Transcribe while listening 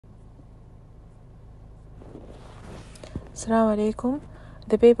Assalamu alaikum.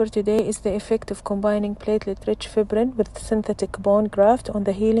 The paper today is the effect of combining platelet-rich fibrin with synthetic bone graft on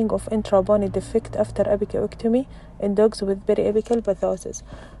the healing of intra-bony defect after apicoectomy in dogs with periapical pathosis,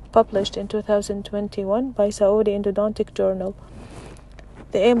 published in 2021 by Saudi Endodontic Journal.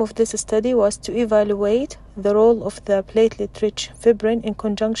 The aim of this study was to evaluate the role of the platelet-rich fibrin in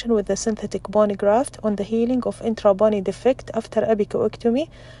conjunction with the synthetic bone graft on the healing of intra-bony defect after apicoectomy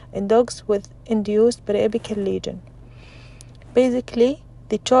in dogs with induced periapical lesion. Basically,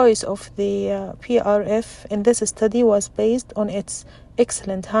 the choice of the PRF in this study was based on its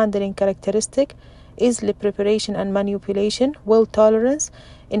excellent handling characteristic, easy preparation and manipulation, well tolerance,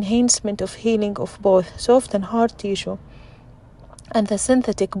 enhancement of healing of both soft and hard tissue. And the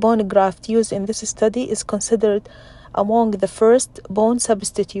synthetic bone graft used in this study is considered among the first bone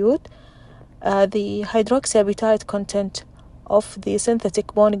substitute. The hydroxyapatite content of the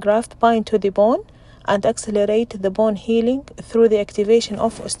synthetic bone graft bind to the bone and accelerate the bone healing through the activation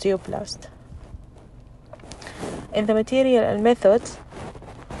of osteoblast. In the material and methods,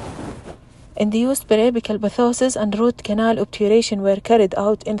 induced periapical pathosis and root canal obturation were carried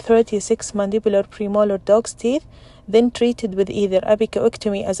out in 36 mandibular premolar dogs' teeth, then treated with either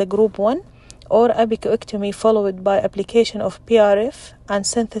apicoectomy as a group 1 or apicoectomy followed by application of PRF and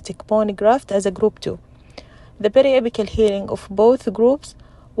synthetic bone graft as a group 2. The periapical healing of both groups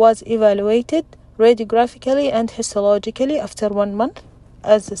was evaluated radiographically and histologically after 1 month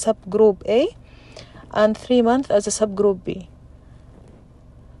as a subgroup A and 3 months as a subgroup B.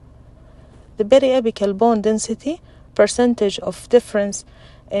 The periapical bone density, percentage of difference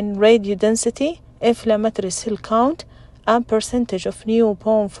in radiodensity, inflammatory cell count, and percentage of new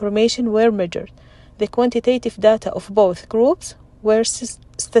bone formation were measured. The quantitative data of both groups were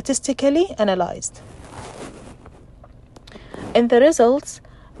statistically analyzed. In the results,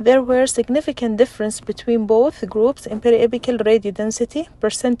 there were significant difference between both groups in periapical radiodensity,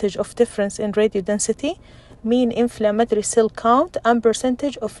 percentage of difference in radiodensity, mean inflammatory cell count, and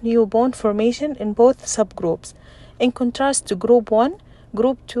percentage of new bone formation in both subgroups. In contrast to group 1,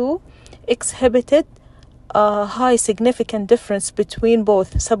 group 2 exhibited a high significant difference between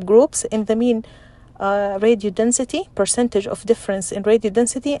both subgroups in the mean radiodensity, percentage of difference in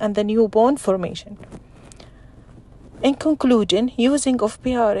radiodensity, and the new bone formation. In conclusion, using of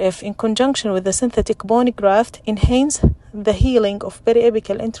PRF in conjunction with the synthetic bone graft enhanced the healing of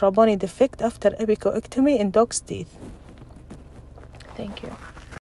periapical intra-bony defect after apicoectomy in dogs' teeth. Thank you.